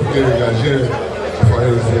Gere for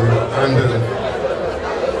and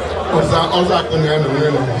oza kunya no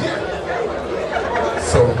here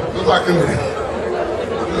so oza kunya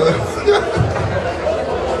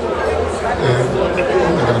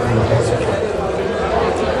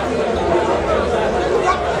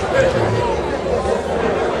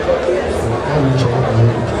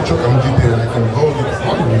I can hold it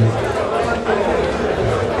for you.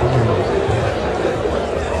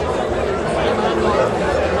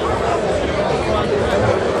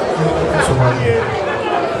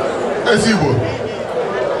 As he will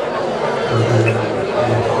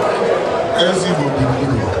be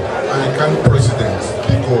I can't president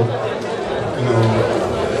because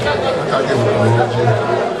I can't get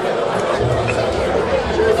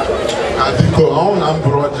I'm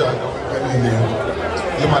brother.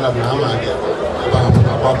 You might have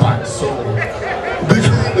so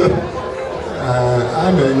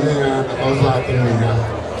I'm a was like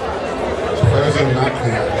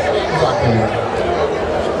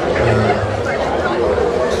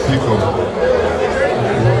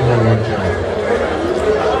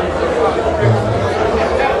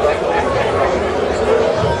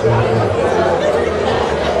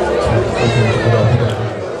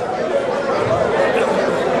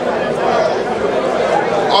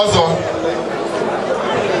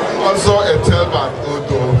Also a Telbert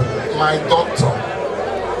Odo, my doctor,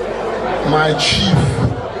 my chief,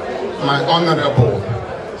 my honorable,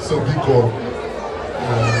 so because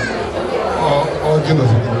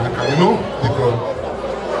you know, because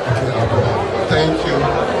thank you.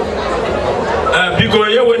 Because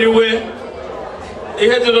you when you were, you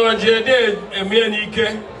had to know Jade and me and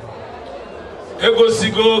Ike,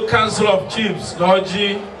 Ego Council of Chiefs,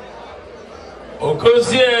 Lodgy.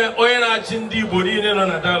 Okozie oyena chindi bodi ne no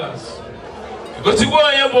na Dallas. Gosigbo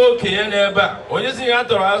onye bo okenye na ebe a. Onye si ya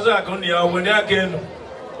tọrọ azụ akụ ndị ya woni aka enu.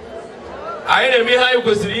 Anyị na-eme ihe anyị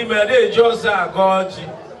kwesịrị ime na eji ọsọ aga ọjị.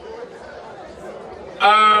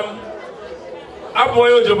 Abụ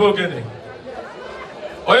onye ojobo ogene.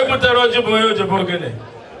 Onye butere ọjị bụ onye ojobo ogene.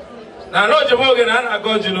 Na ojobo ogene a na-aga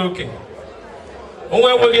ọjị n'oke.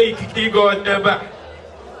 Onwe enweghị ikike ịga ọjị ebe a.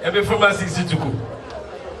 Ebe pharmacy tukwu.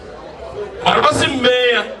 Marasi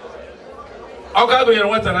mmeya okago yero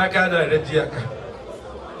wata na aka da reji aka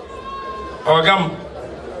ogam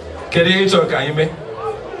kere hicho ka ime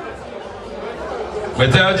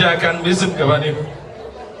meta ja kan bisim ka bani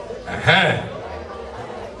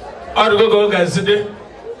orugo ga side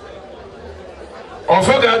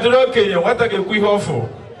ofo ga duro kenye wata ga ku ihe ofo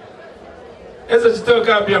eze chite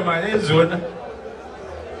ka bia ma ezuona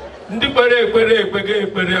ndi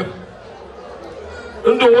ekpere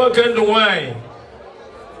ndụ nwoke ndụ nwanyị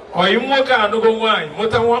Oyi nwoke anụgo nwaanyị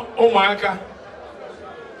mụta ụmụaka.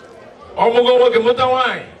 Ọmụgo nwoke mụta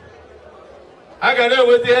nwaanyị. A ga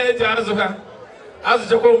na-enweta ihe eji azụ ha.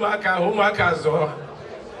 Azụchakwa ụmụaka azụ ha.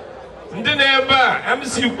 Ndị na-ebe a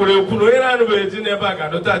MC kwuru ekwu na onye na-anụbeghị di n'ebe a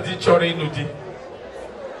ga-anụta di chọrọ ịnụ di.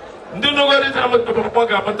 Ndị nụgọdịta amụta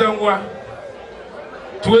ga-amụta nwa.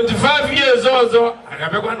 25 years ọzọ a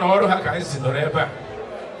ga-abịakwa na ọrụ ha ka anyị si nọrọ ebe a.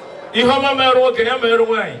 Ihe ọma mere nwoke ya mere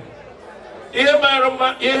nwaanyị.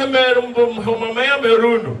 Ihe mere mbụ ọmụma ya mere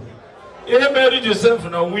unu. Ihe mere Joseph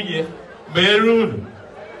na nwunye mere unu.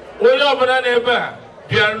 Onye ọbụla n'ebe a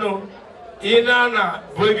bịanụ ị na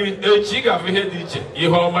bụ gị echi ga-afụ ihe dị iche ihe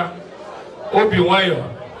ọma obi nwayọ.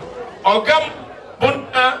 Ọgam bụ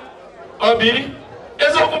nna obi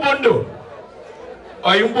eziokwu bụ ndụ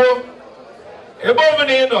oyimbo ebe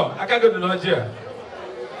ọbụla ị nọ aka gị dị n'ọjị a.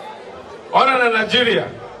 Ọ nọ na Naịjirịa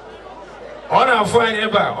ọ na-afụ anyị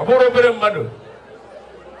ebe a ọ bụrụ obere mmadụ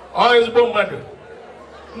ọ ezigbo mmadụ.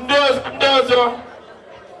 Ndị ọzọ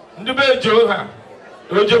ndị be Jehova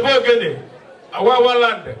Ojebe Ogene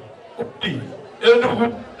Awawaland Udi Enugu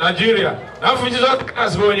Nigeria na afọ Jizọs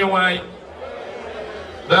Kraịst bụ onye nwe anyị.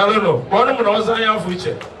 Daalụnụ kpọrọ m na ọzọ anya afọ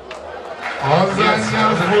iche. Ọzọ anya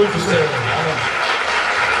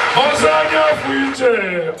afọ iche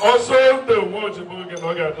ọsọ ndị nwe Ojebe Ogene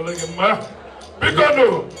ọ ga-adịrị gị mma. Biko nụ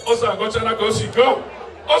ọsọ agọchara ka o si go.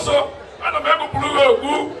 Ọsọ ana m egbupụrụ gị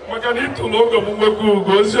okpu maka na ịtụrụ oge m nwekwa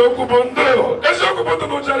ugo. Eziokwu bụ ndụ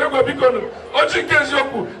na ụjara egwe. Biko nụ ọjị nke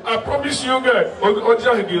eziokwu I promise you guys ọjị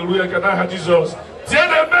ahụ ga-eru ya ka n'aha Jizọs. Tie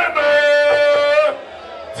na emenụ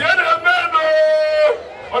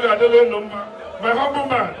ọ ga-adịrị unu mma. My humble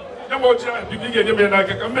man nye m ọjị ahụ biko ị ga-enye m ya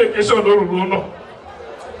n'aka ka m na-ekesa ọ na o ruru ụlọ.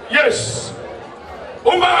 Yes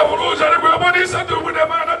ụmụ ahụrụ ụjara egwe ebe dị ịsatọ ugbu na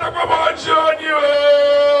ebe anatakwa m ọjị onye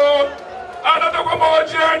anatakwa m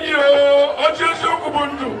ọjị anyị ọjị eziokwu bụ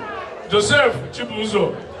ndụ. Joseph Chibuzo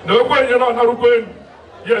na okwenye na ọnarụkwa enu.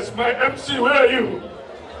 Yes, my MC, where are you?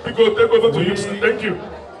 We go take over to you, sir. Thank you.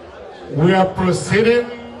 We are proceeding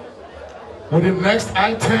with the next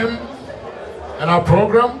item in our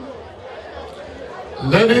program.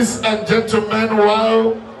 Ladies and gentlemen,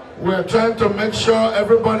 while we're trying to make sure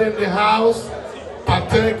everybody in the house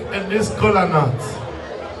partake in this kola nut.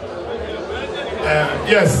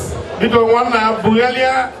 Yes, because one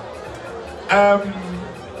Bugalia,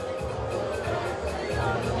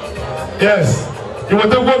 yes, you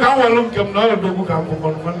want to work out well, come now, do book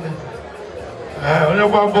on Monday. Only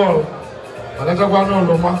one ball, but that's one no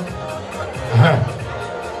Loma.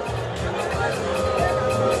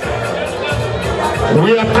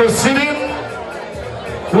 We are proceeding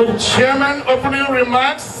with chairman opening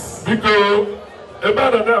remarks. Because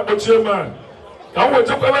about that, chairman. I want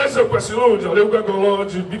to ask a question. Because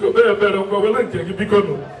they are better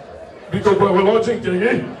because we're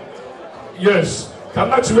launching. Yes,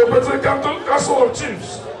 can actually represent Council of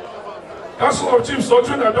Chiefs. Council of Chiefs, so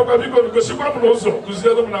because she come also because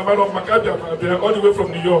the other man of Maccabi all the way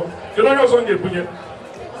from New York. You know, you're on the opinion.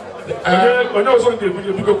 When I was on the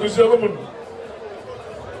opinion because the other man.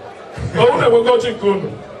 Oh, never got you good.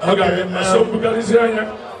 Okay, so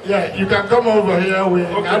yeah, you can come over here. We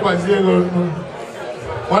have a zero.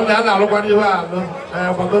 One day I look at you.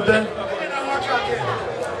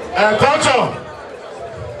 Culture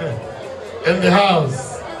in the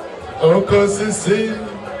house. Okay, Cecilia.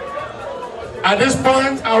 At this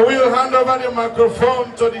point, I will hand over the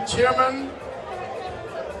microphone to the chairman.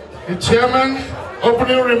 The chairman,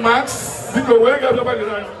 opening remarks.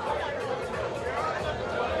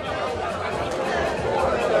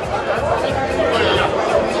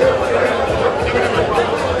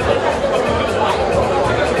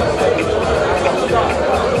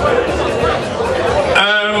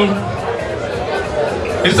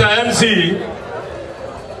 Mr. MC,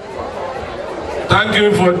 thank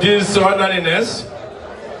you for this orderliness.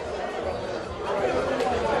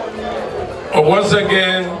 Once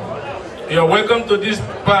again, you're welcome to this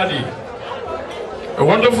party. A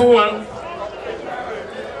wonderful one.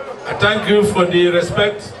 I thank you for the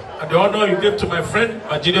respect and the honor you gave to my friend,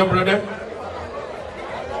 my junior brother.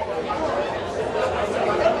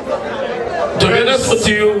 To be honest with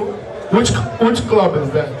you, which club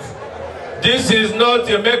is that? This is not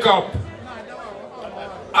a makeup.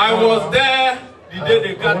 I was there the day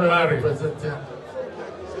they got married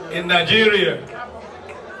in Nigeria.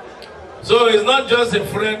 So it's not just a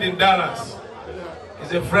friend in Dallas.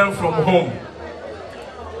 It's a friend from home.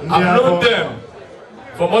 I've known them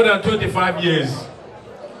for more than 25 years.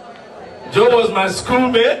 Joe was my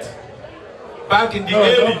schoolmate back in the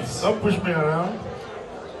 80s. Don't push me around.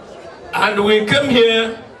 And we came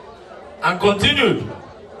here and continued.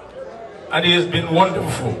 and he has been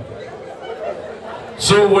wonderful.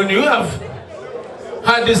 So when you have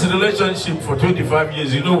had this relationship for 25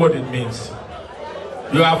 years, you know what it means.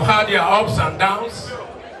 You have had your ups and downs,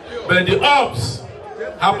 but the ups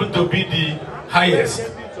happen to be the highest.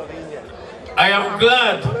 I am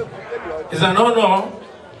glad, it's an honor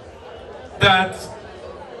that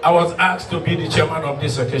I was asked to be the chairman of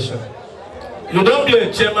this occasion. You don't be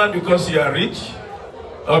a chairman because you are rich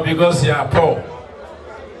or because you are poor.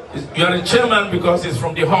 You are a chairman because it's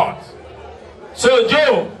from the heart. So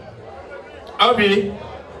Joe, Abi,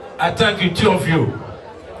 I thank you, two of you,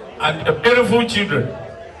 and the beautiful children.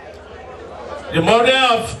 The mother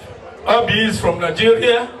of Abi is from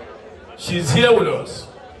Nigeria. She's here with us.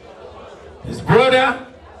 His brother,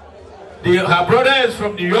 her brother is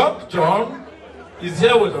from New York, John, is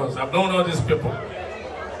here with us. I've known all these people.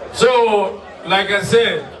 So, like I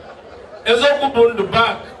said, Ezokubundu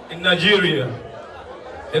back in Nigeria,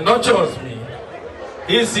 he nurtures me.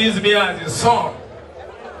 He sees me as his son.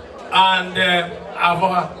 And I've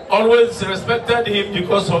always respected him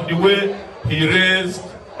because of the way he raised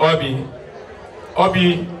Obi.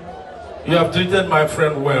 Obi, you have treated my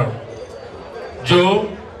friend well.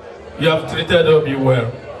 Joe, you have treated Obi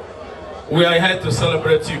well. We are here to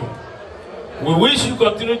celebrate you. We wish you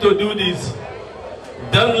continue to do this.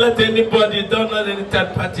 Don't let anybody, don't let any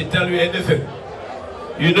third party tell you anything.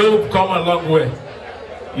 You know, we've come a long way.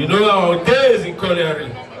 You know our days in Korea.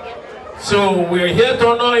 So we are here to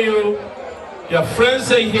honor you. Your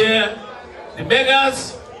friends are here. The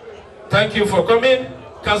beggars, thank you for coming.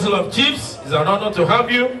 Council of Chiefs, it's an honor to have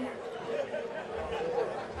you.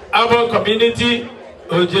 Our community,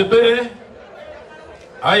 OJB,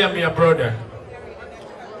 I am your brother.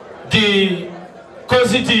 The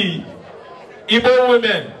Kositi Igbo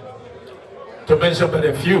women, to mention but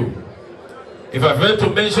a few. If I fail to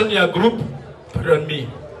mention your group, pardon me.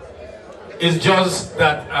 It's just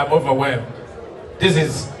that I'm overwhelmed. This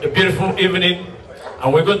is a beautiful evening,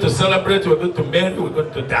 and we're going to celebrate, we're going to marry, we're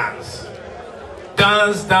going to dance.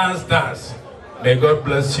 Dance, dance, dance. May God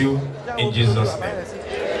bless you in Jesus' name.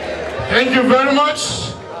 Thank you very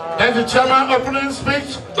much. That's the chairman opening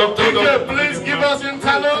speech. Dr. Please give us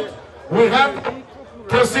interlude. We have to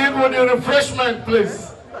proceed with the refreshment,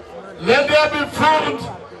 please. Let there be food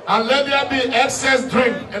and let there be excess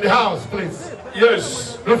drink in the house, please.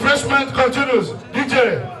 Yes. Refreshment continues.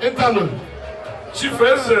 DJ, interlude. Chief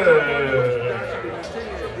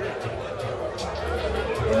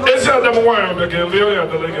Eze Adam Wire begin Leo ya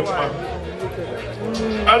delegate man.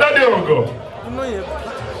 Adade Ogo.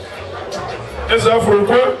 Eze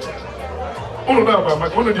Afurukwe. Unu na ba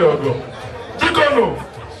maka unu di Ogo. Biko no.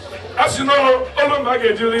 Asi no olu ma ga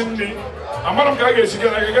ejiri nni. Amara m ka ga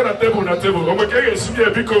esiga na table na table. O me ka ga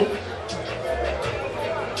esiga biko.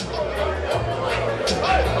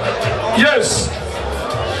 Yes.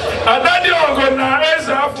 Adade Ogo na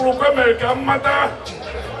Eze Afurukwe mere ka mmata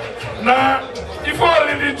na ifo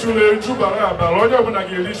alili jule jubara abara onye ọbụla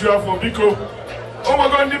ga-eriju afọ biko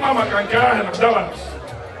ụmụgo ndị ma maka nke ahụ na Dallas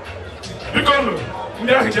biko nụ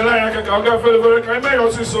ndị ahụ jere anyị aka ka ọ gaa fere ka anyị mee ya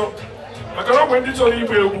ọsịsọ maka na ọgwe ndị chọrọ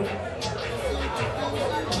igba egwu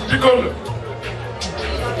biko nụ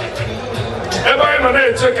ebe anyị nọ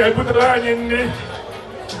na-eche ka ebutere anyị nri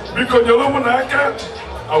biko nyere ụmụ na aka.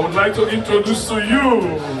 I would like to introduce to you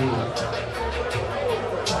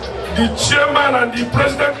the chairman and the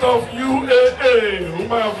president of UAA,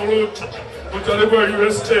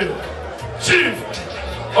 USA, Chief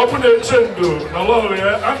Obune Chendo, Lolo,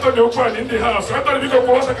 Anthony Okwan in the house. Anthony, because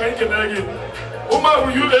for what I can get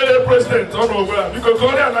UAA president, on over because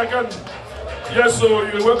Korea I can. Yes, so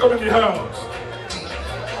you're welcome in the house.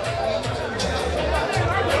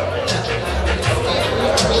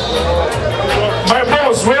 My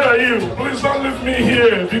boss, where are you? Please don't leave me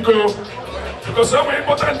here because some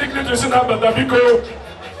important dignitaries in Abada. Because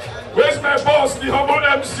where's my boss, the humble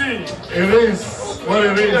MC? It is what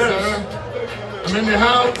it is, yes. Sir. I'm in the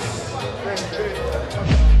house.